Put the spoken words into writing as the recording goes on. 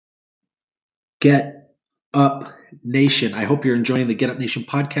Get Up Nation. I hope you're enjoying the Get Up Nation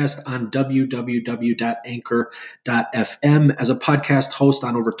podcast on www.anchor.fm. As a podcast host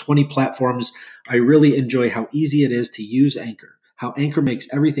on over 20 platforms, I really enjoy how easy it is to use Anchor, how Anchor makes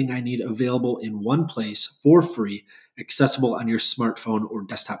everything I need available in one place for free, accessible on your smartphone or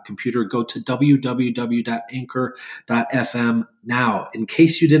desktop computer. Go to www.anchor.fm now. In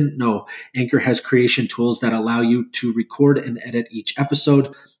case you didn't know, Anchor has creation tools that allow you to record and edit each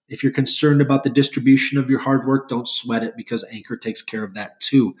episode. If you're concerned about the distribution of your hard work, don't sweat it because Anchor takes care of that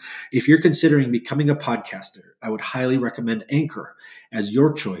too. If you're considering becoming a podcaster, I would highly recommend Anchor as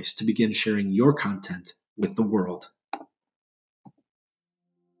your choice to begin sharing your content with the world.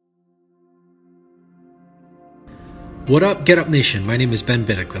 What up, Get Up Nation? My name is Ben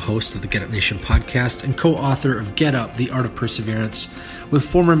Biddick, the host of the Get Up Nation podcast and co-author of Get Up, The Art of Perseverance, with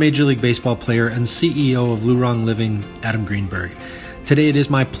former Major League Baseball player and CEO of Lurong Living, Adam Greenberg. Today it is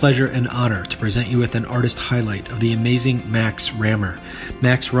my pleasure and honor to present you with an artist highlight of the amazing Max Rammer.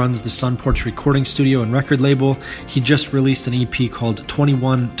 Max runs the Sun Porch recording studio and record label. He just released an EP called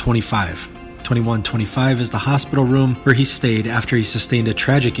 2125. 2125 is the hospital room where he stayed after he sustained a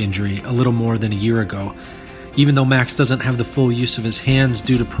tragic injury a little more than a year ago. Even though Max doesn't have the full use of his hands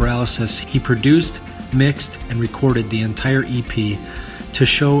due to paralysis, he produced, mixed, and recorded the entire EP to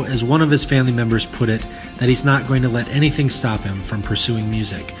show, as one of his family members put it, that he's not going to let anything stop him from pursuing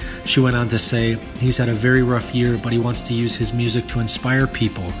music. She went on to say, he's had a very rough year, but he wants to use his music to inspire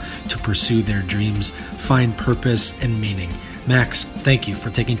people to pursue their dreams, find purpose and meaning. Max, thank you for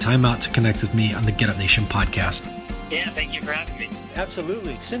taking time out to connect with me on the Get Up Nation podcast. Yeah, thank you for having me.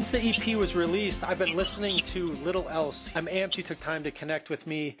 Absolutely. Since the EP was released, I've been listening to Little Else. I'm amped you took time to connect with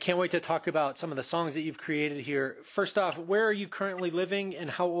me. Can't wait to talk about some of the songs that you've created here. First off, where are you currently living and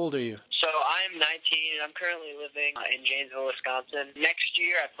how old are you? So I'm 19 and I'm currently living in Janesville, Wisconsin. Next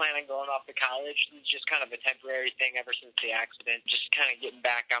year I plan on going off to college. It's just kind of a temporary thing ever since the accident. Just kind of getting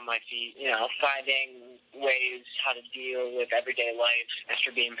back on my feet, finding ways how to deal with everyday life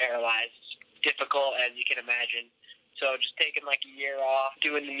after being paralyzed. It's difficult, as you can imagine. So just taking like a year off,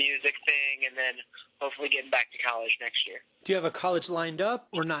 doing the music thing, and then hopefully getting back to college next year. Do you have a college lined up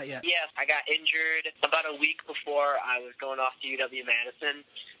or not yet? Yes, I got injured about a week before I was going off to UW-Madison.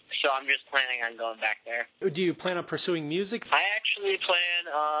 So I'm just planning on going back there. Do you plan on pursuing music? I actually plan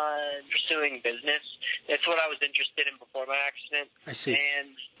on pursuing business. That's what I was interested in before my accident. I see.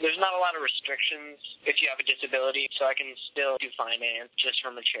 And there's not a lot of restrictions if you have a disability, so I can still do finance just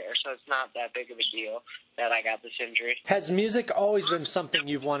from a chair. So it's not that big of a deal that I got this injury. Has music always been something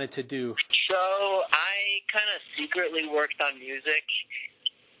you've wanted to do? So I kind of secretly worked on music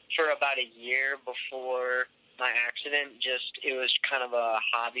for about a year before my accident. It was kind of a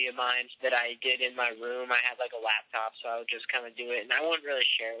hobby of mine that I did in my room. I had like a laptop, so I would just kind of do it, and I wouldn't really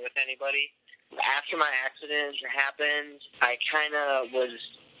share it with anybody. After my accident happened, I kind of was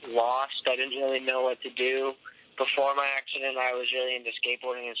lost. I didn't really know what to do. Before my accident, I was really into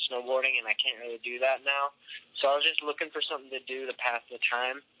skateboarding and snowboarding, and I can't really do that now. So I was just looking for something to do to pass the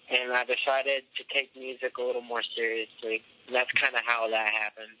time, and I decided to take music a little more seriously. And that's kind of how that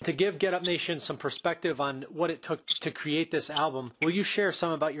happened. To give Get Up Nation some perspective on what it took to create this album, will you share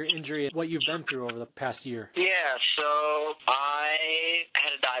some about your injury and what you've been through over the past year? Yeah, so I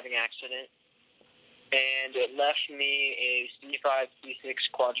had a diving accident, and it left me a C5, C6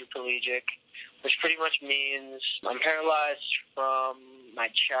 quadriplegic, which pretty much means I'm paralyzed from my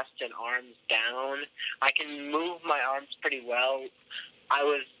chest and arms down. I can move my arms pretty well. I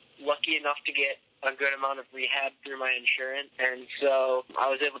was lucky enough to get a good amount of rehab through my insurance, and so I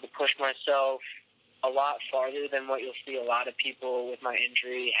was able to push myself a lot farther than what you'll see a lot of people with my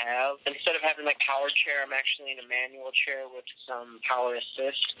injury have. Instead of having like power chair, I'm actually in a manual chair with some power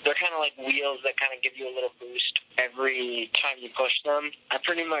assist. They're kind of like wheels that kind of give you a little boost every time you push them. I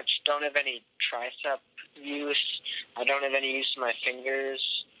pretty much don't have any tricep use. I don't have any use of my fingers.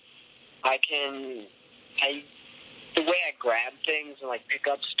 The way I grab things and like pick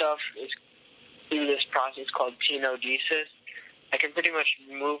up stuff is through this process called tenodesis. I can pretty much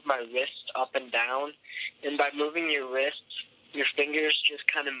move my wrists up and down, and by moving your wrists, your fingers just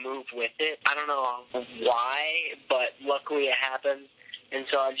kind of move with it. I don't know why, but luckily it happens, and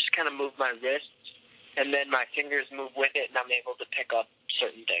so I just kind of move my wrists, and then my fingers move with it, and I'm able to pick up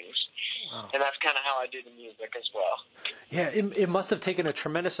certain things. Wow. And that's kind of how I do the music as well. Yeah, it must have taken a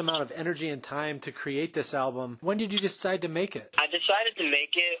tremendous amount of energy and time to create this album. When did you decide to make it? I decided to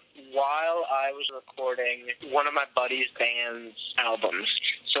make it while I was recording one of my buddy's band's albums.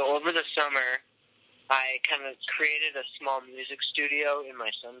 So over the summer, I kind of created a small music studio in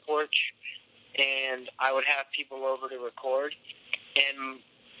my Sun Porch, and I would have people over to record. And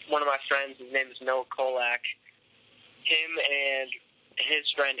one of my friends, his name is Noah Kolak. Him and his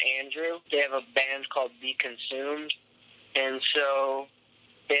friend Andrew, they have a band called Be Consumed, and so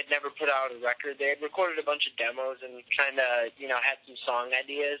they had never put out a record. They had recorded a bunch of demos and kind of, had some song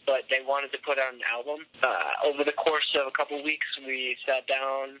ideas, but they wanted to put out an album. Over the course of a couple weeks, we sat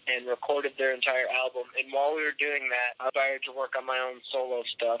down and recorded their entire album, and while we were doing that, I started to work on my own solo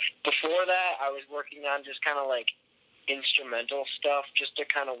stuff. Before that, I was working on just kind of like instrumental stuff, just to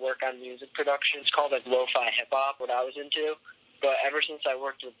kind of work on music production. It's called like lo-fi hip-hop, what I was into, but ever since I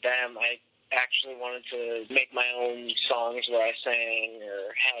worked with them, I actually wanted to make my own songs where I sang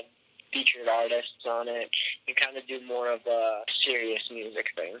or had featured artists on it and kind of do more of a serious music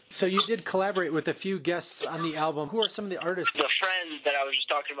thing. So you did collaborate with a few guests on the album. Who are some of the artists? The friend that I was just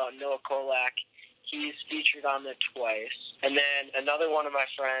talking about, Noah Kolak, he's featured on there twice. And then another one of my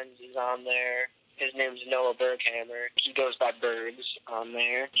friends is on there. His name's Noah Berghammer. He goes by Bergs on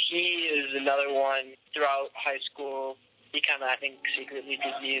there. He is another one throughout high school. He kind of, I think, secretly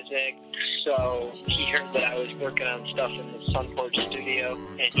did music, so he heard that I was working on stuff in the Sunporch studio,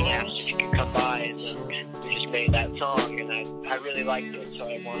 and he asked if he could come by, and then we just made that song, and I really liked it, so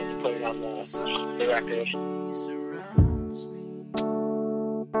I wanted to put it on the record.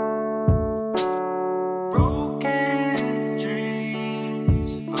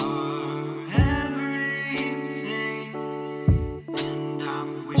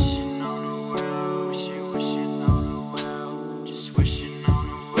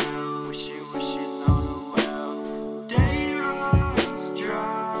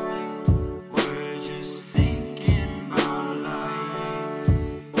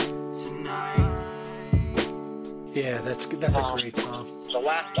 Yeah, that's a great song. The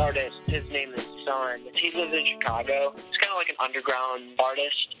last artist, his name is Son. He lives in Chicago. He's kind of like an underground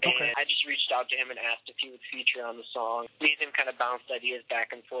artist. And Okay. I just reached out to him and asked if he would feature on the song. Me and him kind of bounced ideas back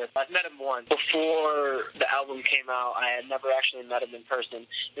and forth. I've met him once. Before the album came out, I had never actually met him in person.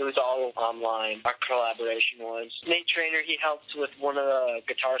 It was all online. Our collaboration was. Nate Trainer, he helped with one of the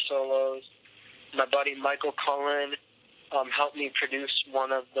guitar solos. My buddy Michael Cullen helped me produce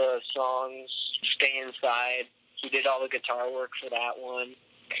one of the songs, Stay Inside. He did all the guitar work for that one.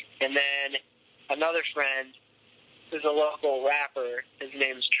 And then another friend who's a local rapper, his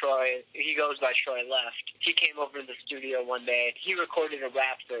name's Troy. He goes by Troy Left. He came over to the studio one day. He recorded a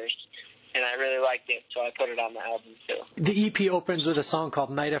rap verse, and I really liked it, so I put it on the album too. The EP opens with a song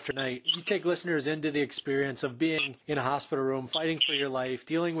called Night After Night. You take listeners into the experience of being in a hospital room, fighting for your life,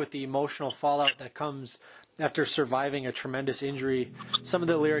 dealing with the emotional fallout that comes after surviving a tremendous injury. Some of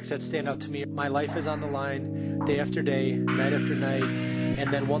the lyrics that stand out to me: my life is on the line, day after day, night after night.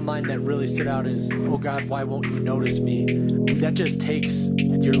 And then one line that really stood out is, oh God, why won't you notice me? That just takes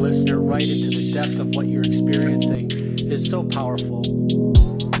your listener right into the depth of what you're experiencing. It's so powerful.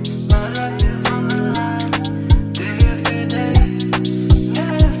 My life is on the line, day after day,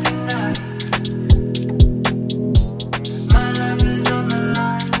 night after night. My life is on the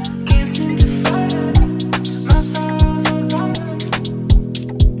line, can't seem to fight it. My thoughts are violent.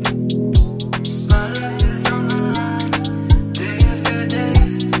 My life is on the line, day after day,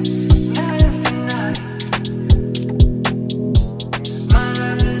 night after night. My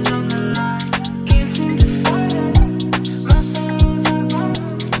life is on the line, can't seem to fight it. My thoughts are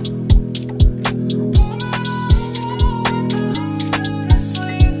violent.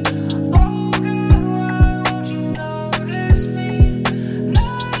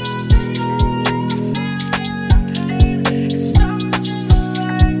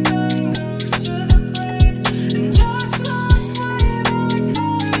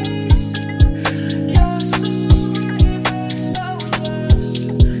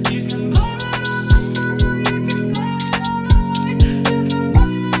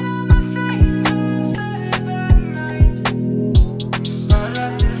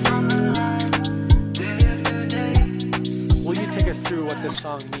 Will you take us through what this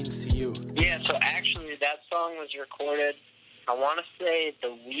song means to you? Yeah, so actually that song was recorded, I want to say,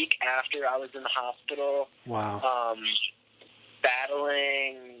 the week after I was in the hospital. Wow.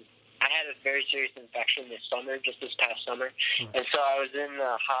 Battling. I had a very serious infection this summer, just this past summer. And so I was in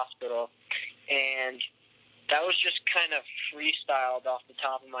the hospital, and that was just kind of freestyled off the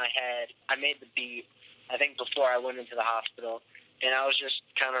top of my head. I made the beat, I think, before I went into the hospital, and I was just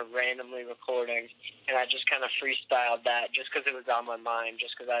kind of randomly recording, and I just kind of freestyled that just because it was on my mind,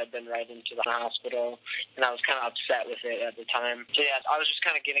 just because I had been right into the hospital, and I was kind of upset with it at the time. So yeah, I was just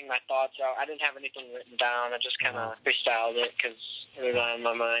kind of getting my thoughts out. I didn't have anything written down. I just kind of freestyled it because it was on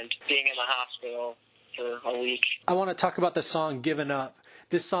my mind. Being in the hospital for a week. I want to talk about the song Given Up.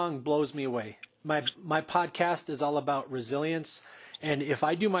 This song blows me away. My podcast is all about resilience And if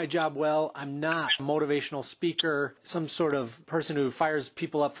I do my job well, I'm not a motivational speaker, some sort of person who fires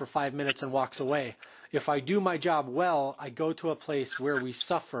people up for 5 minutes and walks away. If I do my job well, I go to a place where we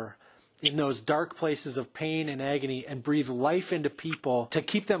suffer in those dark places of pain and agony and breathe life into people to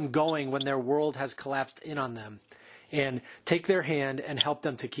keep them going when their world has collapsed in on them, and take their hand and help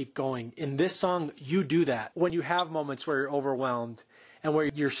them to keep going. In this song, you do that. When you have moments where you're overwhelmed and where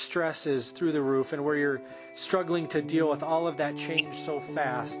your stress is through the roof and where you're struggling to deal with all of that change so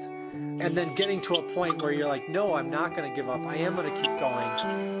fast, and then getting to a point where you're like, no, I'm not going to give up. I am going to keep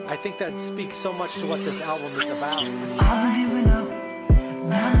going. I think that speaks so much to what this album is about. I've been giving up,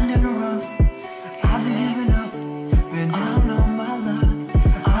 lying in the rough. I've been giving up, been down on my luck.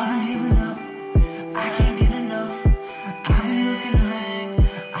 I've been giving up, I can't get enough. I've been looking up,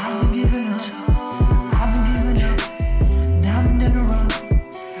 I've been giving up. I've been giving up, down in the rough.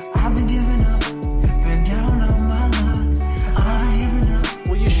 I've been giving up, been down on my luck. I've been giving up.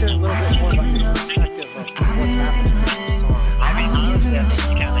 Will you share a little bit more about your perspective of what's happening in this song? I mean, honestly, I think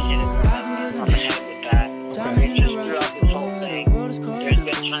you kind of hit it on the head with that. I mean, just throughout this whole thing, there's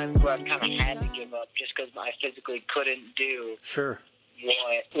been times where I've kind of had to give up just because I physically couldn't do Sure.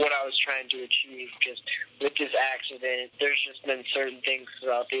 what I was trying to achieve. Just with this accident, there's just been certain things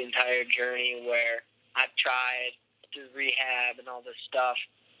throughout the entire journey where I've tried to rehab and all this stuff,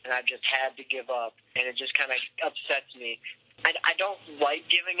 and I've just had to give up, and it just kind of upsets me. I don't like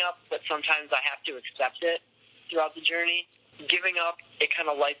giving up, but sometimes I have to accept it throughout the journey. Giving up, it kind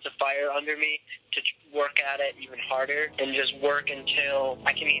of lights a fire under me to work at it even harder and just work until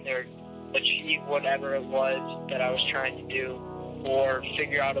I can either achieve whatever it was that I was trying to do or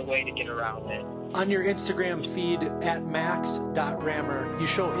figure out a way to get around it. On your Instagram feed at max.rammer, you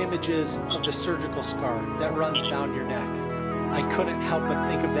show images of the surgical scar that runs down your neck. I couldn't help but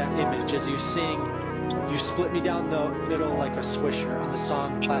think of that image as you sing, "You split me down the middle like a swisher" on the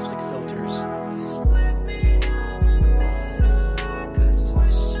song Plastic Filters. Split me down the middle like a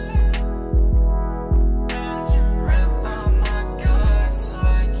swisher, and you rip out my guts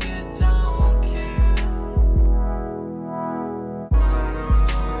like you don't care. Why don't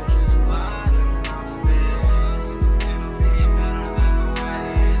you just lie to my face? It'll be better that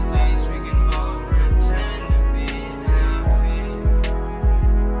way. At least we can both pretend to be happy.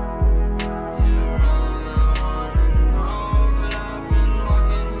 You're all I wanna know, but I've been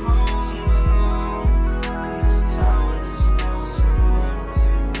walking home alone, and this town just feels so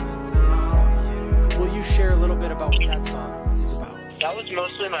empty without you. Will you share a little bit about what that song is about? That was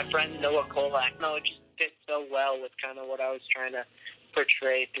mostly my friend Noah Kolak. No, it just fit so well with kind of what I was trying to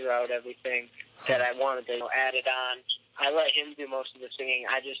portray throughout everything that I wanted to add it on. I let him do most of the singing.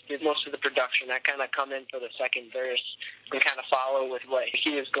 I just did most of the production. I kind of come in for the second verse and kind of follow with what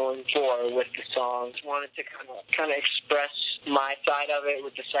he was going for with the song. Just wanted to kind of express my side of it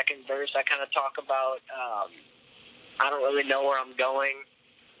with the second verse. I kind of talk about I don't really know where I'm going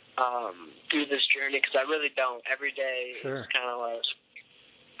through this journey, because I really don't. Every day Sure. it's kind of like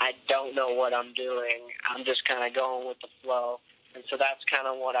I don't know what I'm doing. I'm just kind of going with the flow. And so that's kind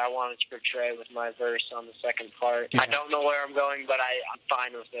of what I wanted to portray with my verse on the second part. Yeah. I don't know where I'm going, but I'm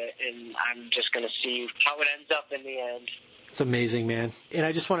fine with it, and I'm just going to see how it ends up in the end. It's amazing, man. And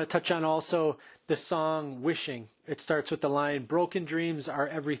I just want to touch on also the song Wishing. It starts with the line, "Broken dreams are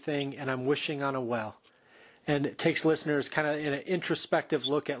everything, and I'm wishing on a well." And it takes listeners kind of in an introspective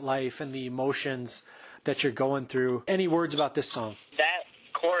look at life and the emotions that you're going through. Any words about this song? That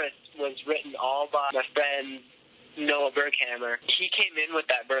chorus was written all by my friend Noah Berghammer. He came in with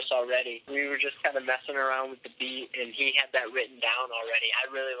that verse already. We were just kind of messing around with the beat, and he had that written down already.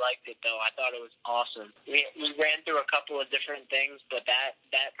 I really liked it, though. I thought it was awesome. We ran through a couple of different things, but that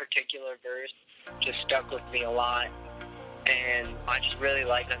particular verse just stuck with me a lot. And I just really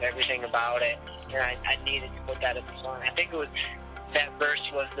liked everything about it, and I needed to put that in the song. I think it was that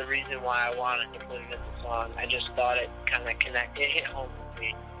verse was the reason why I wanted to put it in the song. I just thought it kind of connected, it hit home with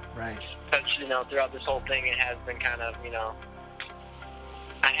me. Right. Because, throughout this whole thing, it has been kind of,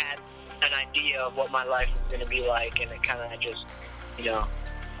 I had an idea of what my life was going to be like, and it kind of just,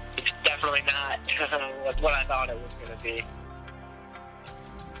 it's definitely not what I thought it was going to be.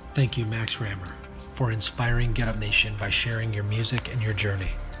 Thank you, Max Rammer, for inspiring Get Up Nation by sharing your music and your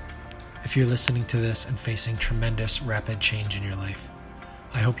journey. If you're listening to this and facing tremendous, rapid change in your life,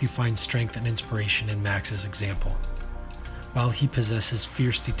 I hope you find strength and inspiration in Max's example. While he possesses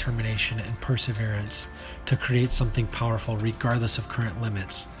fierce determination and perseverance to create something powerful regardless of current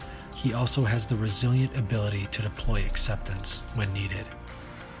limits, he also has the resilient ability to deploy acceptance when needed.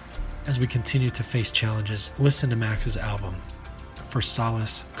 As we continue to face challenges, listen to Max's album for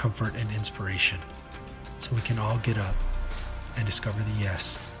solace, comfort, and inspiration, so we can all get up and discover the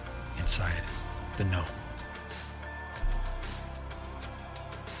yes inside the no.